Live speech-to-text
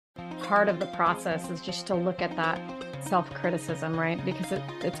part of the process is just to look at that self-criticism, right? Because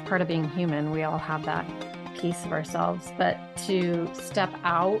it's part of being human. We all have that piece of ourselves, but to step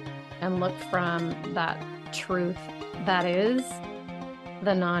out and look from that truth that is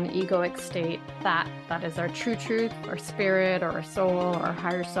the non-egoic state, that is our true truth, our spirit, or our soul, or our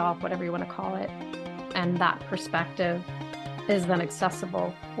higher self, whatever you want to call it. And that perspective is then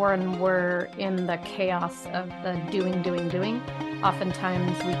accessible when we're in the chaos of the doing.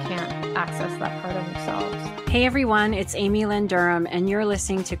 Oftentimes we can't access that part of ourselves. Hey everyone, it's Lynn Durham, and you're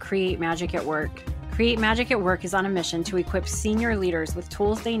listening to Create Magic at Work. Create Magic at Work is on a mission to equip senior leaders with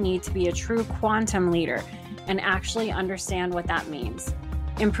tools they need to be a true quantum leader and actually understand what that means.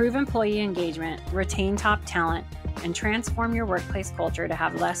 Improve employee engagement, retain top talent, and transform your workplace culture to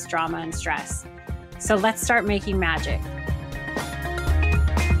have less drama and stress. So let's start making magic.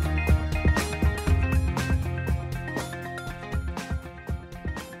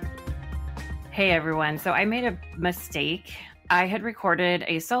 Hey everyone, so I made a mistake. I had recorded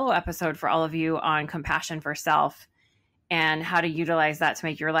a solo episode for all of you on compassion for self and how to utilize that to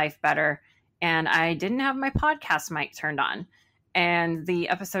make your life better. And I didn't have my podcast mic turned on. And the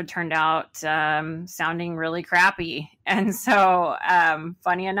episode turned out sounding really crappy. And so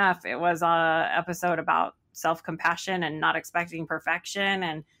funny enough, it was an episode about self-compassion and not expecting perfection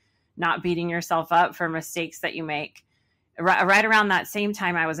and not beating yourself up for mistakes that you make. Right around that same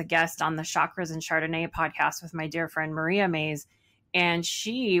time, I was a guest on the Chakras and Chardonnay podcast with my dear friend Maria Mays. And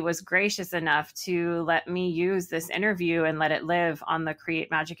she was gracious enough to let me use this interview and let it live on the Create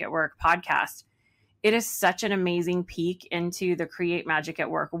Magic at Work podcast. It is such an amazing peek into the Create Magic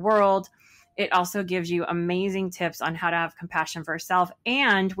at Work world. It also gives you amazing tips on how to have compassion for self.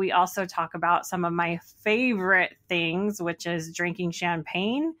 And we also talk about some of my favorite things, which is drinking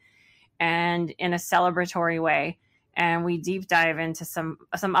champagne and in a celebratory way. And we deep dive into some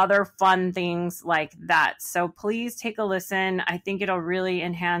other fun things like that. So please take a listen. I think it'll really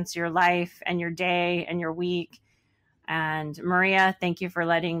enhance your life and your day and your week. And Maria, thank you for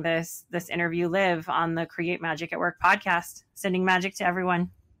letting this interview live on the Create Magic at Work podcast. Sending magic to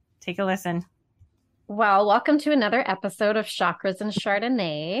everyone. Take a listen. Well, welcome to another episode of Chakras and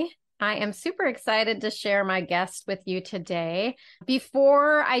Chardonnay. I am super excited to share my guest with you today.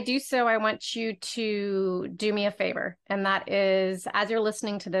 Before I do so, I want you to do me a favor. And that is, as you're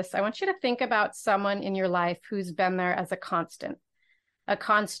listening to this, I want you to think about someone in your life who's been there as a constant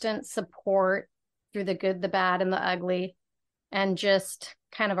support through the good, the bad, and the ugly, and just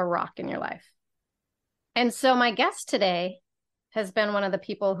kind of a rock in your life. And so my guest today has been one of the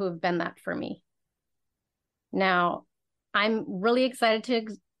people who have been that for me. Now, I'm really excited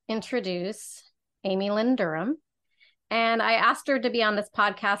to introduce Lynn Durham. And I asked her to be on this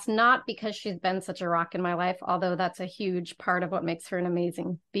podcast, not because she's been such a rock in my life, although that's a huge part of what makes her an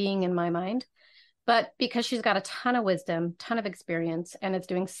amazing being in my mind, but because she's got a ton of wisdom, ton of experience, and is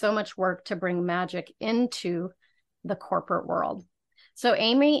doing so much work to bring magic into the corporate world. So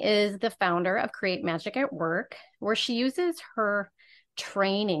Amy is the founder of Create Magic at Work, where she uses her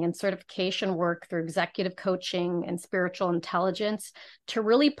training and certification work through executive coaching and spiritual intelligence to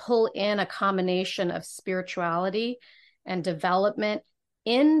really pull in a combination of spirituality and development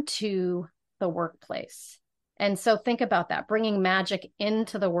into the workplace. And so think about that. Bringing magic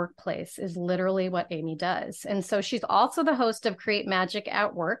into the workplace is literally what Amy does. And so she's also the host of Create Magic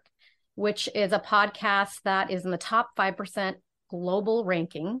at Work, which is a podcast that is in the top 5% global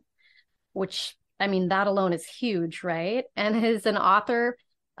ranking, which, I mean, that alone is huge, right? And is an author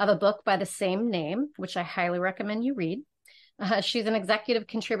of a book by the same name, which I highly recommend you read. She's an executive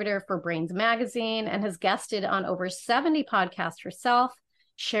contributor for Brains Magazine and has guested on over 70 podcasts herself,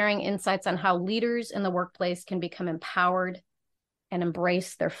 sharing insights on how leaders in the workplace can become empowered and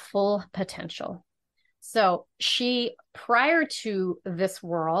embrace their full potential. So she, prior to this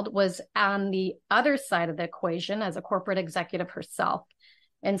world, was on the other side of the equation as a corporate executive herself.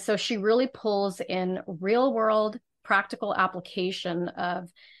 And so she really pulls in real world practical application of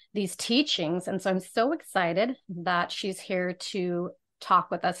these teachings. And so I'm so excited that she's here to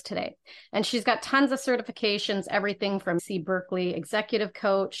talk with us today. And she's got tons of certifications, everything from C. Berkeley executive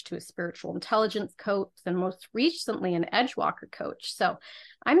coach to a spiritual intelligence coach, and most recently an Edgewalker coach. So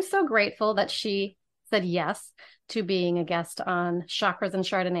I'm so grateful that she said yes to being a guest on Chakras and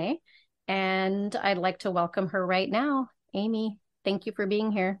Chardonnay. And I'd like to welcome her right now. Amy, thank you for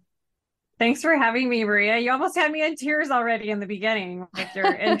being here. Thanks for having me, Maria. You almost had me in tears already in the beginning with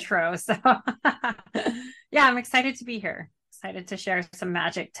your intro. So yeah, I'm excited to be here. Excited to share some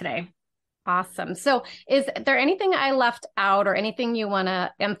magic today. Awesome. So is there anything I left out or anything you want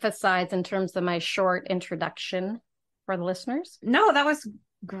to emphasize in terms of my short introduction for the listeners? No, that was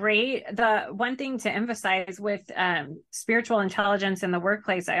great. The one thing to emphasize with spiritual intelligence in the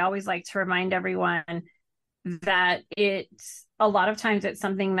workplace, I always like to remind everyone that it's a lot of times it's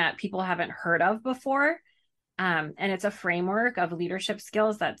something that people haven't heard of before. And it's a framework of leadership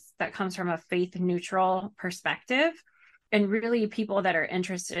skills that comes from a faith neutral perspective. And really, people that are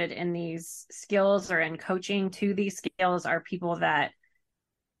interested in these skills or in coaching to these skills are people that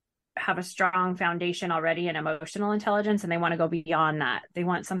have a strong foundation already in emotional intelligence, and they want to go beyond that. They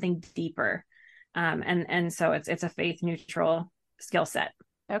want something deeper. And so it's a faith neutral skill set.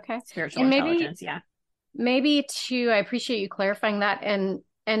 Okay. Spiritual And intelligence. Yeah. maybe too, I appreciate you clarifying that, and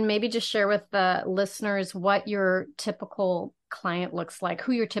maybe just share with the listeners what your typical client looks like,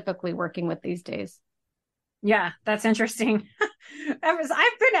 who you're typically working with these days. Yeah, that's interesting.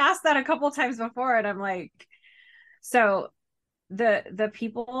 I've been asked that a couple times before, and I'm like, so the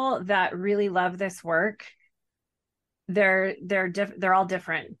people that really love this work, they're all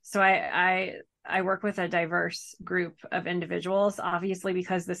different. So I work with a diverse group of individuals, obviously,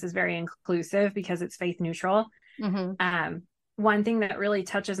 because this is very inclusive, because it's faith neutral. Mm-hmm. One thing that really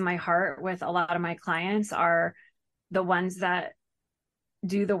touches my heart with a lot of my clients are the ones that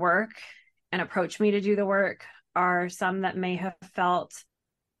do the work and approach me to do the work, are some that may have felt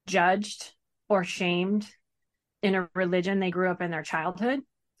judged or shamed in a religion they grew up in their childhood.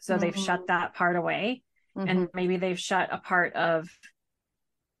 So they've shut that part away, and maybe they've shut a part of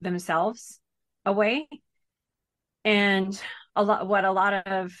themselves away. And what a lot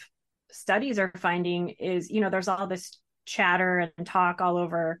of studies are finding is, there's all this chatter and talk all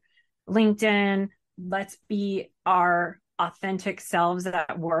over LinkedIn. Let's be our authentic selves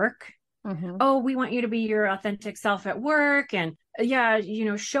at work. Oh, we want you to be your authentic self at work. And yeah,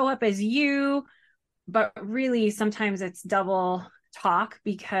 show up as you. But really, sometimes it's double talk,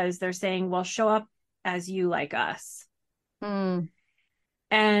 because they're saying, well, show up as you like us. And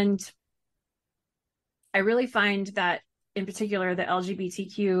I really find that in particular, the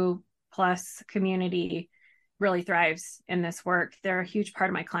LGBTQ plus community really thrives in this work. They're a huge part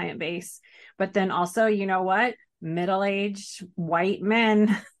of my client base. But then also, middle-aged white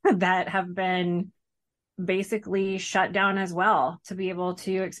men that have been basically shut down as well to be able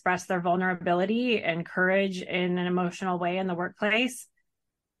to express their vulnerability and courage in an emotional way in the workplace.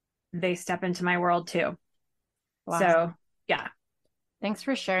 They step into my world too. Wow. So, yeah. Thanks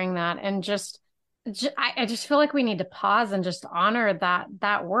for sharing that. And I just feel like we need to pause and just honor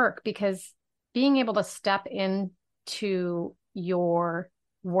that work, because being able to step into your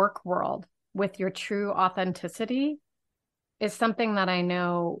work world with your true authenticity is something that I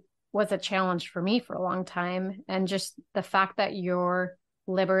know was a challenge for me for a long time. And just the fact that you're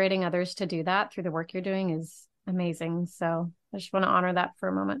liberating others to do that through the work you're doing is amazing. So I just want to honor that for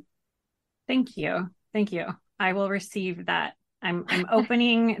a moment. Thank you. Thank you. I will receive that. I'm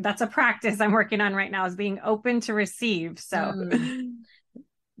opening. That's a practice I'm working on right now, is being open to receive. So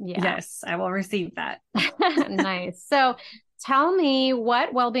yeah. Yes, I will receive that. Nice. So tell me,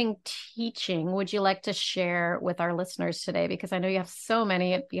 what well-being teaching would you like to share with our listeners today? Because I know you have so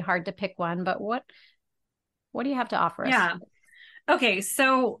many, it'd be hard to pick one, but what do you have to offer us? Yeah. Okay.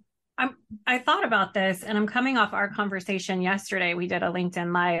 So I thought about this, and I'm coming off our conversation yesterday. We did a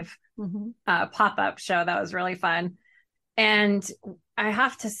LinkedIn Live pop-up show that was really fun. And I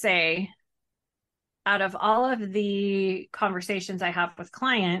have to say, out of all of the conversations I have with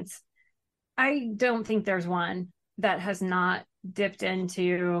clients, I don't think there's one that has not dipped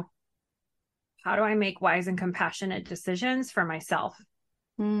into, how do I make wise and compassionate decisions for myself?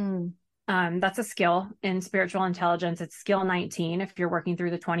 That's a skill in spiritual intelligence. It's skill 19 if you're working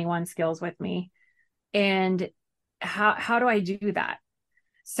through the 21 skills with me. And how do I do that?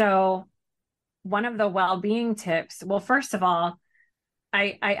 So one of the well-being tips, well, first of all,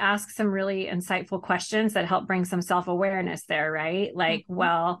 I ask some really insightful questions that help bring some self-awareness there, right? Like,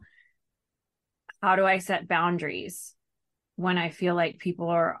 well, how do I set boundaries when I feel like people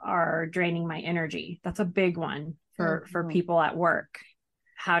are draining my energy? That's a big one for people at work.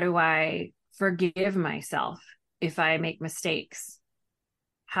 How do I forgive myself if I make mistakes?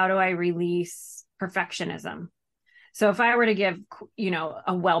 How do I release perfectionism? So if I were to give,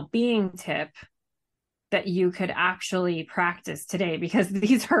 a well-being tip that you could actually practice today, because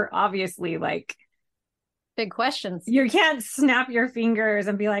these are obviously like big questions. You can't snap your fingers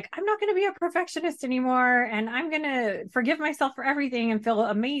and be like, I'm not going to be a perfectionist anymore, and I'm going to forgive myself for everything and feel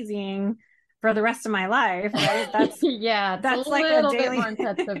amazing for the rest of my life, right? That's that's like a daily, bit more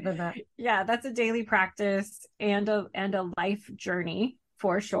intensive than that. Yeah, that's a daily practice and a life journey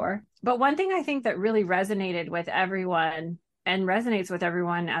for sure. But one thing I think that really resonated with everyone, and resonates with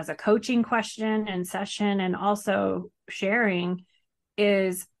everyone as a coaching question and session, and also sharing,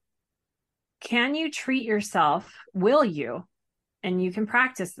 is, can you treat yourself? Will you? And you can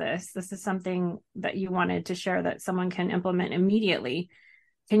practice this. This is something that you wanted to share that someone can implement immediately.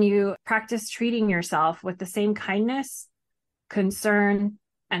 Can you practice treating yourself with the same kindness, concern,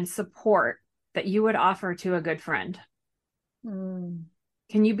 and support that you would offer to a good friend? Mm.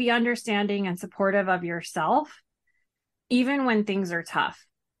 Can you be understanding and supportive of yourself, even when things are tough?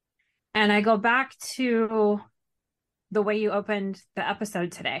 And I go back to the way you opened the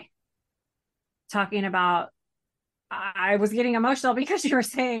episode today, talking about, I was getting emotional because you were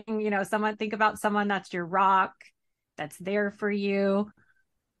saying, someone, think about someone that's your rock, that's there for you.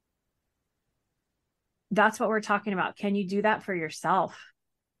 That's what we're talking about. Can you do that for yourself?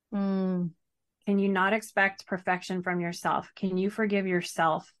 Mm. Can you not expect perfection from yourself? Can you forgive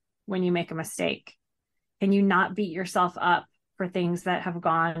yourself when you make a mistake? Can you not beat yourself up for things that have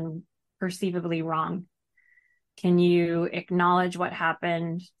gone perceivably wrong? Can you acknowledge what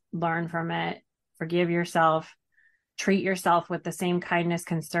happened, learn from it, forgive yourself, treat yourself with the same kindness,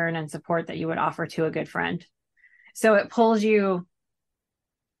 concern, and support that you would offer to a good friend? So it pulls you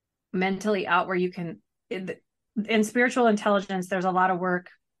mentally out where you can, in spiritual intelligence, there's a lot of work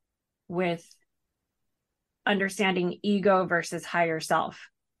with understanding ego versus higher self,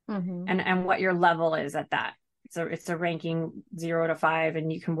 and what your level is at that. So it's a ranking 0 to 5,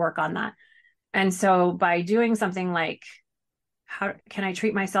 and you can work on that. And so by doing something like, how can I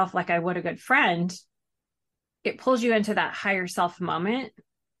treat myself like I would a good friend? It pulls you into that higher self moment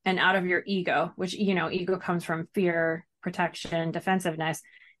and out of your ego, which, ego comes from fear, protection, defensiveness.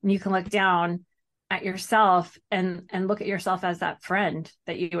 And you can look down at yourself and look at yourself as that friend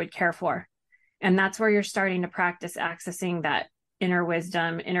that you would care for. And that's where you're starting to practice accessing that inner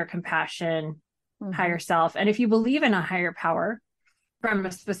wisdom, inner compassion, higher self. And if you believe in a higher power from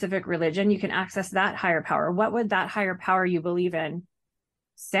a specific religion, you can access that higher power. What would that higher power you believe in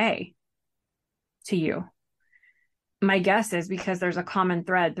say to you? My guess is, because there's a common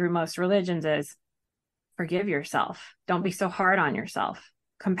thread through most religions, is forgive yourself. Don't be so hard on yourself.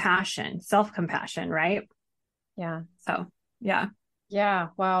 Compassion, self-compassion, right? Yeah. So, yeah. Yeah.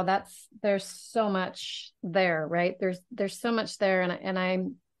 Wow. There's so much there, right? There's so much there. And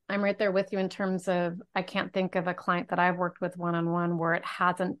I'm right there with you in terms of, I can't think of a client that I've worked with one-on-one where it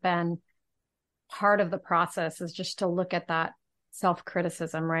hasn't been part of the process is just to look at that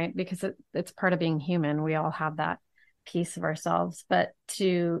self-criticism, right? Because it's part of being human. We all have that piece of ourselves, but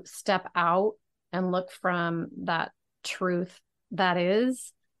to step out and look from that truth that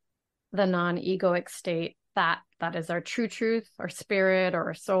is the non-egoic state, that is our true truth, our spirit, or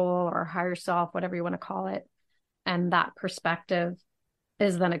our soul, or our higher self, whatever you want to call it. And that perspective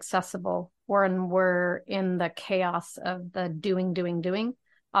is then accessible when we're in the chaos of the doing.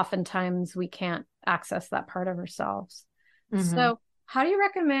 Oftentimes we can't access that part of ourselves. So how do you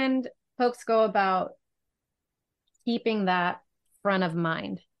recommend folks go about keeping that front of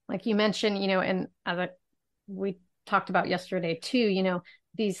mind? Like you mentioned, and we talked about yesterday too,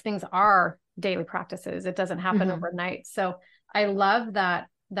 these things are daily practices. It doesn't happen overnight. So I love that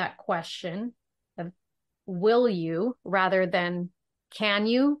question of, will you, rather than can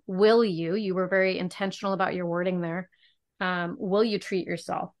you, will you? You were very intentional about your wording there. Will you treat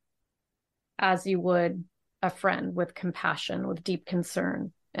yourself as you would a friend, with compassion, with deep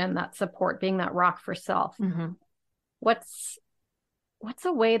concern, and that support, being that rock for self? What's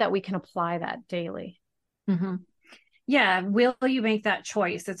a way that we can apply that daily? Yeah. Will you make that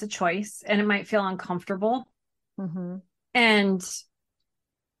choice? It's a choice, and it might feel uncomfortable. And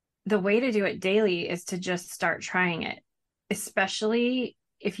the way to do it daily is to just start trying it, especially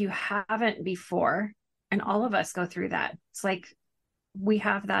if you haven't before. And all of us go through that. It's like we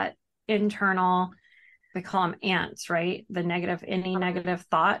have that internal, we call them ants, right? The negative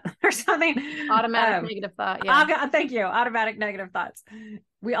thought or something. Automatic negative thought. Yeah. Thank you. Automatic negative thoughts.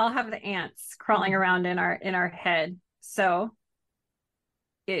 We all have the ants crawling around in our head. So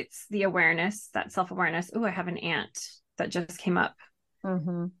it's the awareness, that self-awareness. Oh, I have an ant that just came up.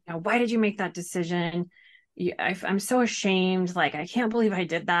 Now, why did you make that decision? I'm so ashamed. Like, I can't believe I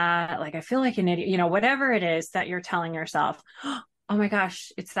did that. Like, I feel like an idiot, whatever it is that you're telling yourself. Oh my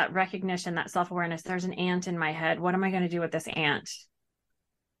gosh, it's that recognition, that self-awareness. There's an ant in my head. What am I going to do with this ant?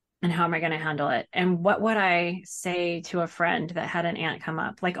 And how am I going to handle it? And what would I say to a friend that had an ant come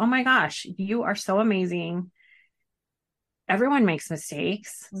up? Like, oh my gosh, you are so amazing. Everyone makes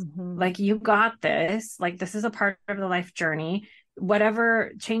mistakes. Like, you got this. Like, this is a part of the life journey.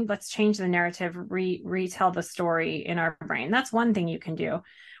 Whatever, let's change the narrative, retell the story in our brain. That's one thing you can do.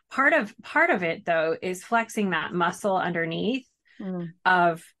 Part of it, though, is flexing that muscle underneath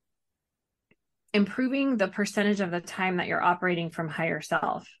of improving the percentage of the time that you're operating from higher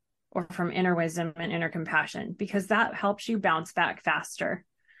self or from inner wisdom and inner compassion, because that helps you bounce back faster.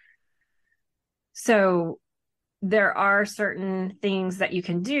 So there are certain things that you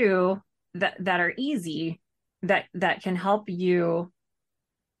can do that are easy, that can help you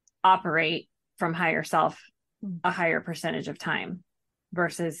operate from higher self a higher percentage of time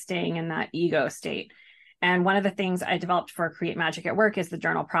versus staying in that ego state. And one of the things I developed for Create Magic at Work is the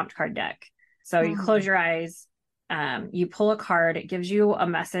journal prompt card deck. So you close your eyes, you pull a card, it gives you a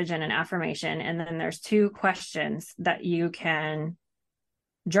message and an affirmation, and then there's 2 questions that you can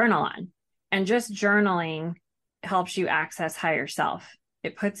journal on. And just journaling helps you access higher self.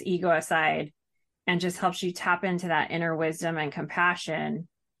 It puts ego aside and just helps you tap into that inner wisdom and compassion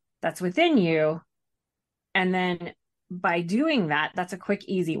that's within you. And then by doing that, that's a quick,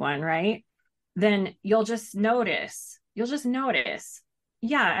 easy one, right? Then you'll just notice,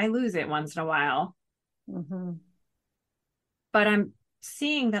 yeah, I lose it once in a while. But I'm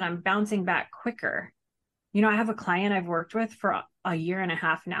seeing that I'm bouncing back quicker. You know, I have a client I've worked with for a year and a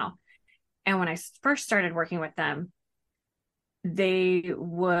half now. And when I first started working with them, they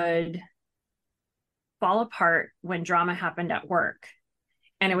would fall apart when drama happened at work.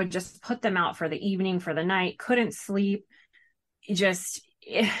 And it would just put them out for the evening, for the night, couldn't sleep. Just,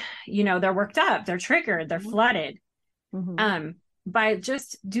 you know, they're worked up, they're triggered, they're flooded. By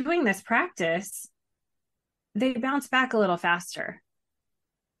just doing this practice, they bounce back a little faster.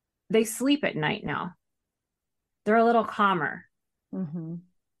 They sleep at night now. They're a little calmer.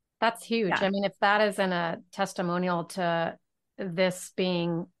 That's huge. Yeah. I mean, if that isn't a testimonial to this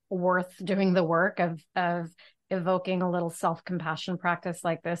being worth doing the work of evoking a little self-compassion practice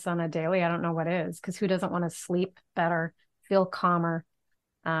like this on a daily, I don't know what is, because who doesn't want to sleep better, feel calmer,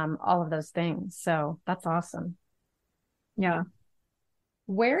 all of those things. So that's awesome. Yeah.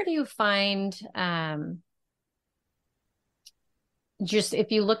 Where do you find, just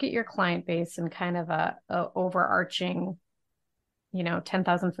if you look at your client base and kind of a overarching, you know,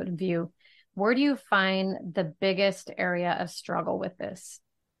 10,000 foot view, where do you find the biggest area of struggle with this?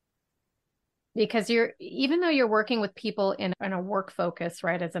 Because even though you're working with people in a work focus,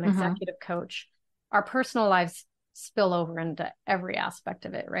 right, as an executive coach, our personal lives spill over into every aspect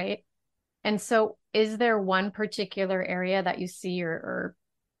of it, right? And so is there one particular area that you see or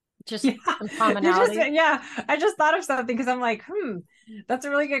just some commonality? I just thought of something because I'm like, that's a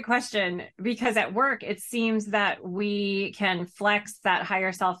really good question. Because at work, it seems that we can flex that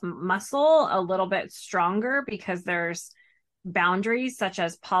higher self muscle a little bit stronger because there's boundaries such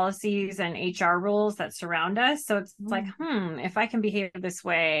as policies and HR rules that surround us. So it's like, if I can behave this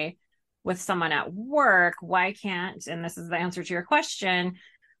way with someone at work, why can't, and this is the answer to your question,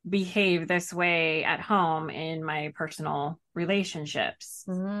 behave this way at home in my personal relationships?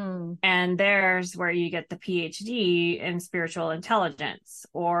 And there's where you get the PhD in spiritual intelligence,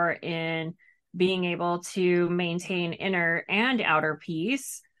 or in being able to maintain inner and outer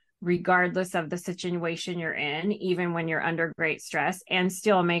peace regardless of the situation you're in, even when you're under great stress, and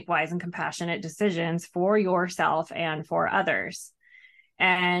still make wise and compassionate decisions for yourself and for others.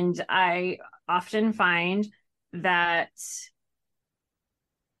 And I often find that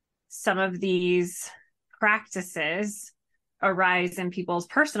some of these practices arise in people's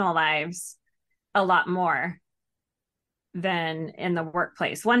personal lives a lot more than in the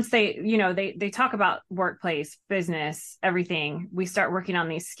workplace. Once they talk about workplace, business, everything, we start working on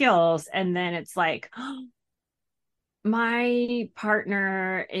these skills, and then it's like, oh, my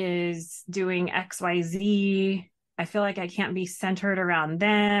partner is doing XYZ. I feel like I can't be centered around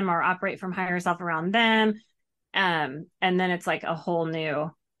them or operate from higher self around them. And then it's like a whole new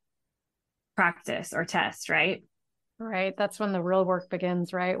practice or test, right? Right. That's when the real work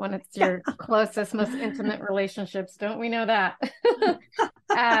begins, right? When it's your closest, most intimate relationships. Don't we know that?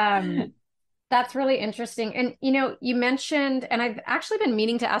 That's really interesting. And, you know, you mentioned, and I've actually been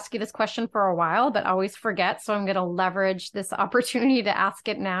meaning to ask you this question for a while, but always forget. So I'm going to leverage this opportunity to ask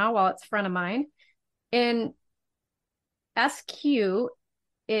it now while it's front of mind. In SQ,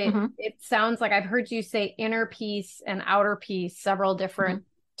 it sounds like I've heard you say inner peace and outer peace several different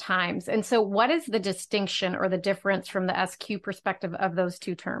times. And so what is the distinction or the difference from the SQ perspective of those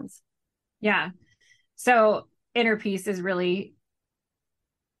two terms? Yeah. So inner peace is really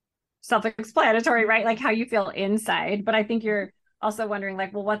self-explanatory, right? Like how you feel inside. But I think you're also wondering,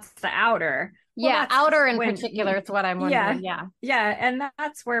 like, well, what's the outer? Well, outer in particular, it's what I'm wondering. Yeah. And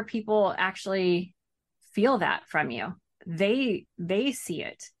that's where people actually feel that from you. They see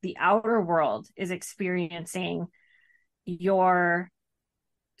it. The outer world is experiencing your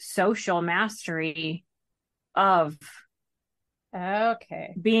social mastery of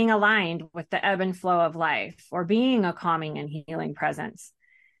Okay. being aligned with the ebb and flow of life, or being a calming and healing presence.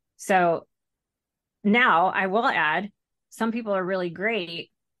 So now I will add, some people are really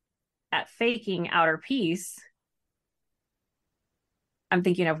great at faking outer peace. I'm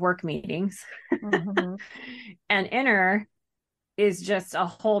thinking of work meetings. Mm-hmm. And inner is just a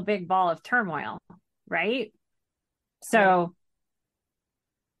whole big ball of turmoil, right? Totally. So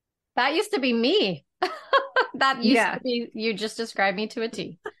That used to be me. That used to yeah. be, you just described me to a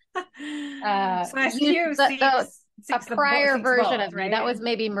T. So You SQ a prior seeks version both, of me. That right? was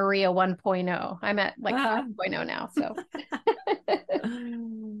maybe Maria 1.0. I'm at like Uh, 5.0 now. So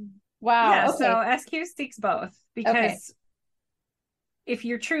wow. yeah, Okay. so SQ seeks both, Okay. because if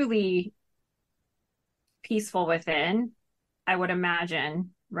you're truly peaceful within, I would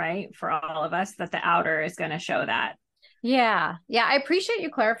imagine, right, for all of us, that the outer is going to show that. Yeah. Yeah. I appreciate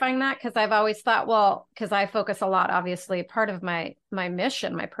you clarifying that because I've always thought, well, because I focus a lot, obviously, part of my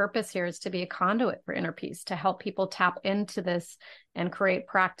mission, my purpose here is to be a conduit for inner peace, to help people tap into this and create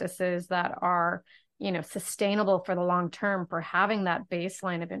practices that are, sustainable for the long term for having that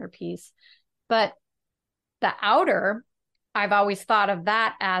baseline of inner peace. But the outer, I've always thought of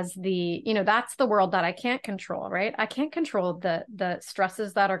that as that's the world that I can't control, right? I can't control the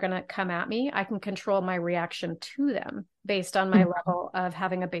stresses that are going to come at me. I can control my reaction to them based on my level of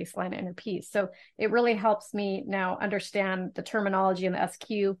having a baseline inner peace. So it really helps me now understand the terminology and the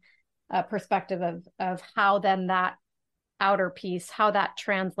SQ perspective of how then that outer piece, how that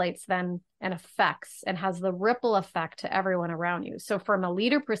translates then and affects and has the ripple effect to everyone around you. So from a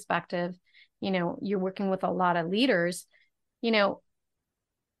leader perspective, you're working with a lot of leaders, you know,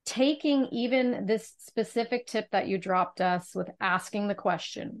 taking even this specific tip that you dropped us with asking the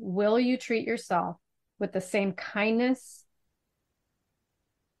question, will you treat yourself with the same kindness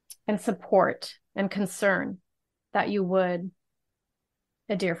and support and concern that you would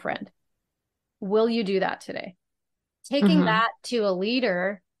a dear friend? Will you do that today? Taking Mm-hmm. that to a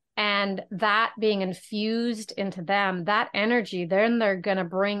leader and that being infused into them, that energy, then they're going to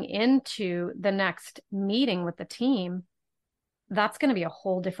bring into the next meeting with the team. That's going to be a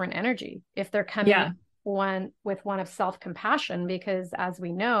whole different energy if they're coming Yeah. one with one of self-compassion, because as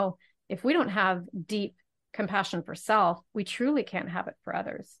we know, if we don't have deep compassion for self, we truly can't have it for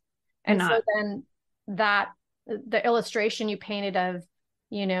others. And so Cannot. then that the illustration you painted of,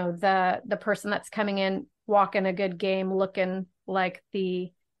 the person that's coming in walking a good game, looking like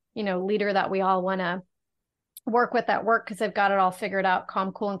the, leader that we all want to work with at work because they've got it all figured out,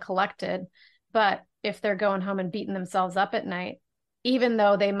 calm, cool, and collected. But if they're going home and beating themselves up at night, even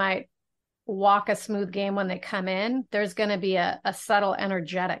though they might walk a smooth game when they come in, there's going to be a subtle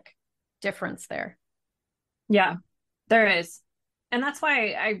energetic difference there. Yeah, there is. And that's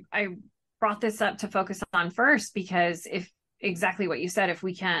why I brought this up to focus on first, because if exactly what you said, if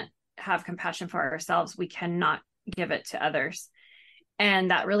we can't have compassion for ourselves, we cannot give it to others.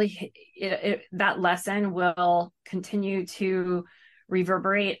 And that really, that lesson will continue to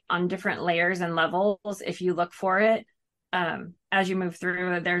reverberate on different layers and levels if you look for it. As you move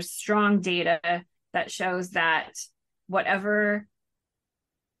through, there's strong data that shows that whatever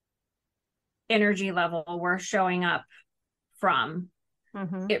energy level we're showing up from,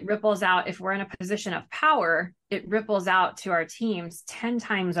 it ripples out. If we're in a position of power, it ripples out to our teams 10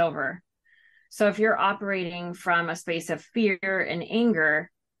 times over. So if you're operating from a space of fear and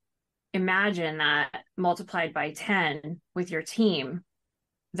anger, imagine that multiplied by 10 with your team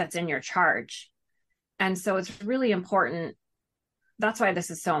that's in your charge. And so it's really important. That's why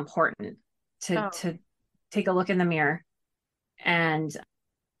this is so important to take a look in the mirror. And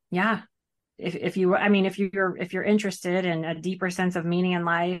yeah, if you're interested in a deeper sense of meaning in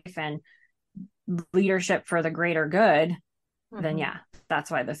life and leadership for the greater good, then yeah, that's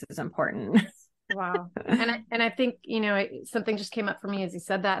why this is important. Wow. And I think, something just came up for me as you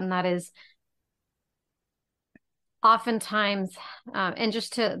said that, and that is oftentimes, and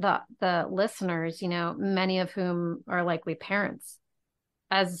just to the listeners, many of whom are likely parents,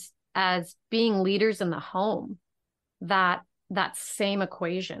 as being leaders in the home, that same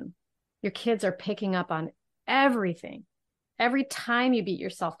equation, your kids are picking up on everything. Every time you beat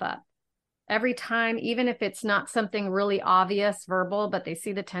yourself up, every time, even if it's not something really obvious verbal, but they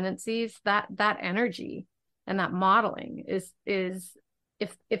see the tendencies, that energy and that modeling is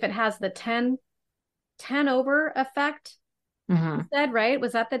if it has the 10 over effect, said, right?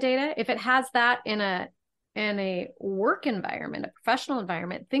 Was that the data? If it has that in a work environment, a professional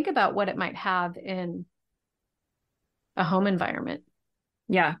environment, think about what it might have in a home environment.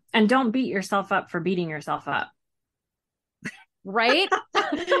 Yeah. And don't beat yourself up for beating yourself up. Right?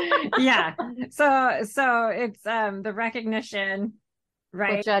 Yeah. So it's the recognition,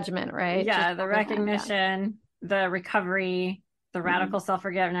 right? With judgment, right? Just Yeah, the holding that, yeah. recognition, the recovery, the radical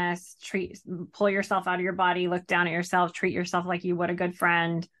self-forgiveness, pull yourself out of your body, look down at yourself, treat yourself like you would a good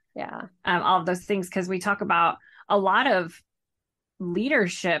friend. Yeah. All of those things, because we talk about a lot of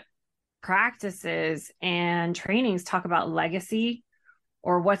leadership practices and trainings talk about legacy,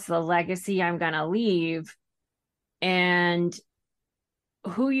 or what's the legacy I'm going to leave, and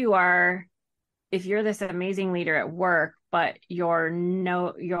who you are. If you're this amazing leader at work, but you're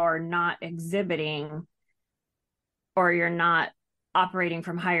not exhibiting, or you're not operating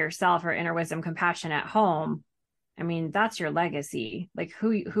from higher self or inner wisdom compassion at home, I mean, that's your legacy. Like,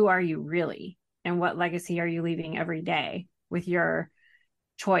 who are you really, and what legacy are you leaving every day with your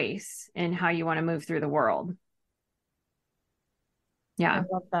choice in how you want to move through the world? I Yeah.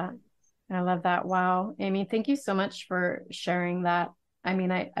 love that. I love that. Wow. Amy, thank you so much for sharing that. I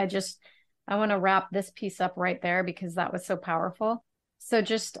mean, I want to wrap this piece up right there because that was so powerful. So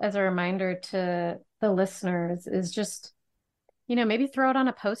just as a reminder to the listeners is just, maybe throw it on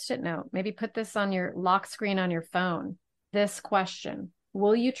a Post-it note, maybe put this on your lock screen on your phone. This question: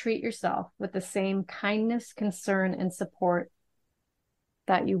 will you treat yourself with the same kindness, concern, and support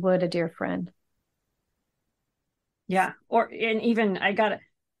that you would a dear friend? Yeah. And even I gotta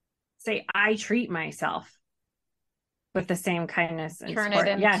say, I treat myself with the same kindness and Turn it support.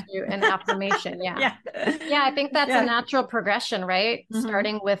 into Yeah. an affirmation. Yeah. Yeah. Yeah, I think that's a Yeah. natural progression, right? Mm-hmm.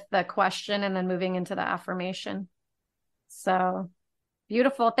 Starting with the question and then moving into the affirmation. So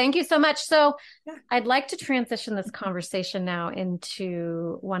beautiful. Thank you so much. So Yeah. I'd like to transition this conversation now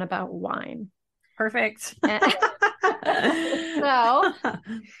into one about wine. Perfect. So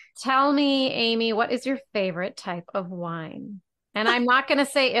tell me, Amy, what is your favorite type of wine? And I'm not going to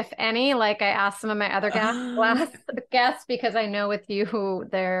say if any, like I asked some of my other guests, because I know with you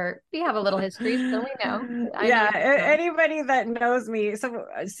we have a little history, so we know. I know. Anybody that knows me. So,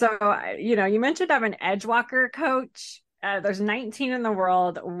 you mentioned I'm an edge walker coach. There's 19 in the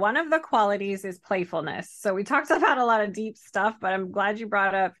world. One of the qualities is playfulness. So we talked about a lot of deep stuff, but I'm glad you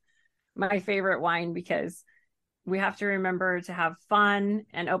brought up my favorite wine, because we have to remember to have fun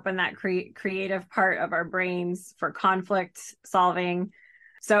and open that creative part of our brains for conflict solving.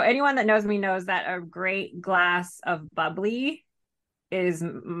 So anyone that knows me knows that a great glass of bubbly is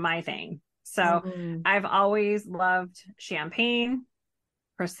my thing. So I've always loved champagne,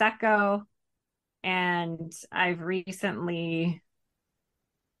 Prosecco, and I've recently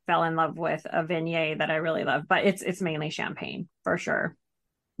fell in love with a Viognier that I really love, but it's mainly champagne for sure.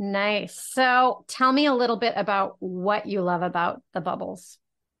 Nice. So tell me a little bit about what you love about the bubbles.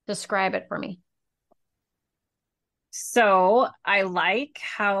 Describe it for me. So I like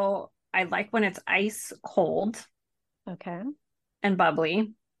when it's ice cold. Okay. And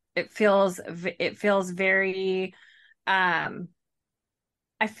bubbly. It feels very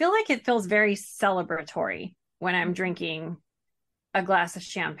I feel like it feels very celebratory when I'm drinking a glass of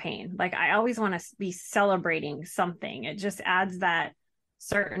champagne. Like, I always want to be celebrating something. It just adds that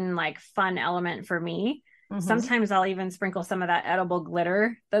certain like fun element for me. Mm-hmm. Sometimes I'll even sprinkle some of that edible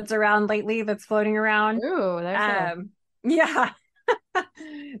glitter that's around lately, that's floating around. Ooh, there's yeah.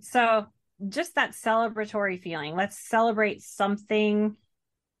 So just that celebratory feeling. Let's celebrate something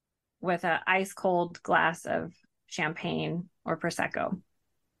with an ice cold glass of champagne or Prosecco.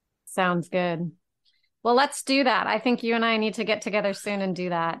 Sounds good. Well, let's do that. I think you and I need to get together soon and do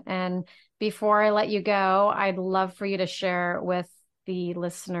that. And before I let you go, I'd love for you to share with the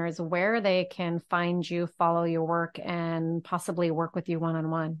listeners where they can find you, follow your work, and possibly work with you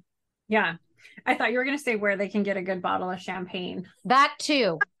one-on-one. Yeah. I thought you were going to say where they can get a good bottle of champagne. That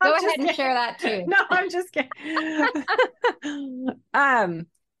too. Go ahead and share that too. No, I'm just kidding.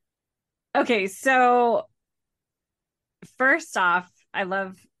 Okay. So first off, I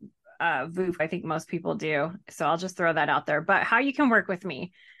love Voop. I think most people do. So I'll just throw that out there. But how you can work with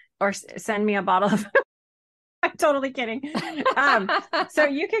me or send me a bottle of I'm totally kidding. So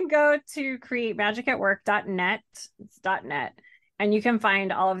you can go to createmagicatwork.net. It's .net. And you can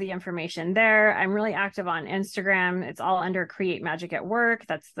find all of the information there. I'm really active on Instagram. It's all under Create Magic at Work.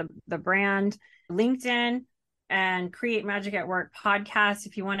 That's the brand. LinkedIn and Create Magic at Work podcast.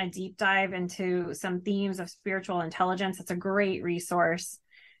 If you want to deep dive into some themes of spiritual intelligence, it's a great resource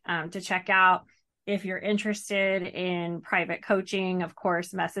to check out. If you're interested in private coaching, of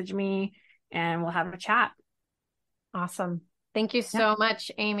course, message me and we'll have a chat. Awesome. Thank you so much,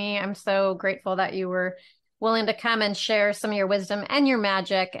 Amy. I'm so grateful that you were willing to come and share some of your wisdom and your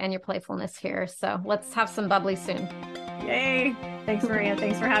magic and your playfulness here. So let's have some bubbly soon. Yay. Thanks, Maria.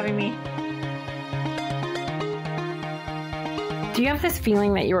 Thanks for having me. Do you have this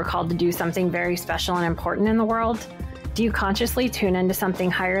feeling that you were called to do something very special and important in the world? Do you consciously tune into something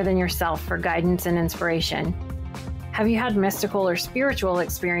higher than yourself for guidance and inspiration? Have you had mystical or spiritual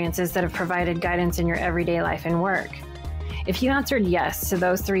experiences that have provided guidance in your everyday life and work? If you answered yes to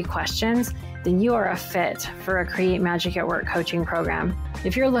those 3 questions, then you are a fit for a Create Magic at Work coaching program.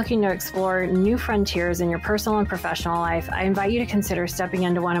 If you're looking to explore new frontiers in your personal and professional life, I invite you to consider stepping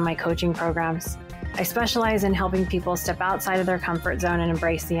into one of my coaching programs. I specialize in helping people step outside of their comfort zone and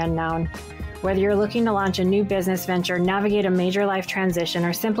embrace the unknown. Whether you're looking to launch a new business venture, navigate a major life transition,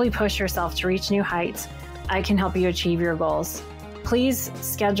 or simply push yourself to reach new heights, I can help you achieve your goals. Please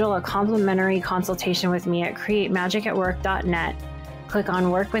schedule a complimentary consultation with me at createmagicatwork.net. Click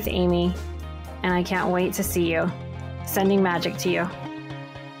on Work with Amy, and I can't wait to see you. Sending magic to you.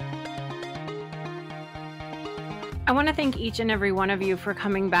 I want to thank each and every one of you for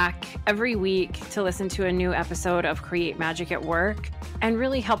coming back every week to listen to a new episode of Create Magic at Work and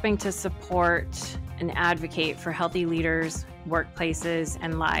really helping to support and advocate for healthy leaders, workplaces,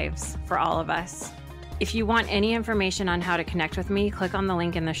 and lives for all of us. If you want any information on how to connect with me, click on the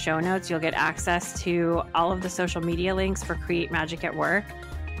link in the show notes. You'll get access to all of the social media links for Create Magic at Work.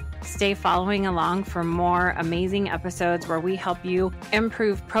 Stay following along for more amazing episodes where we help you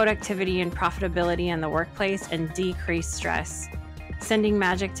improve productivity and profitability in the workplace and decrease stress. Sending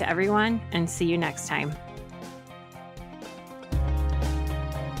magic to everyone, and see you next time.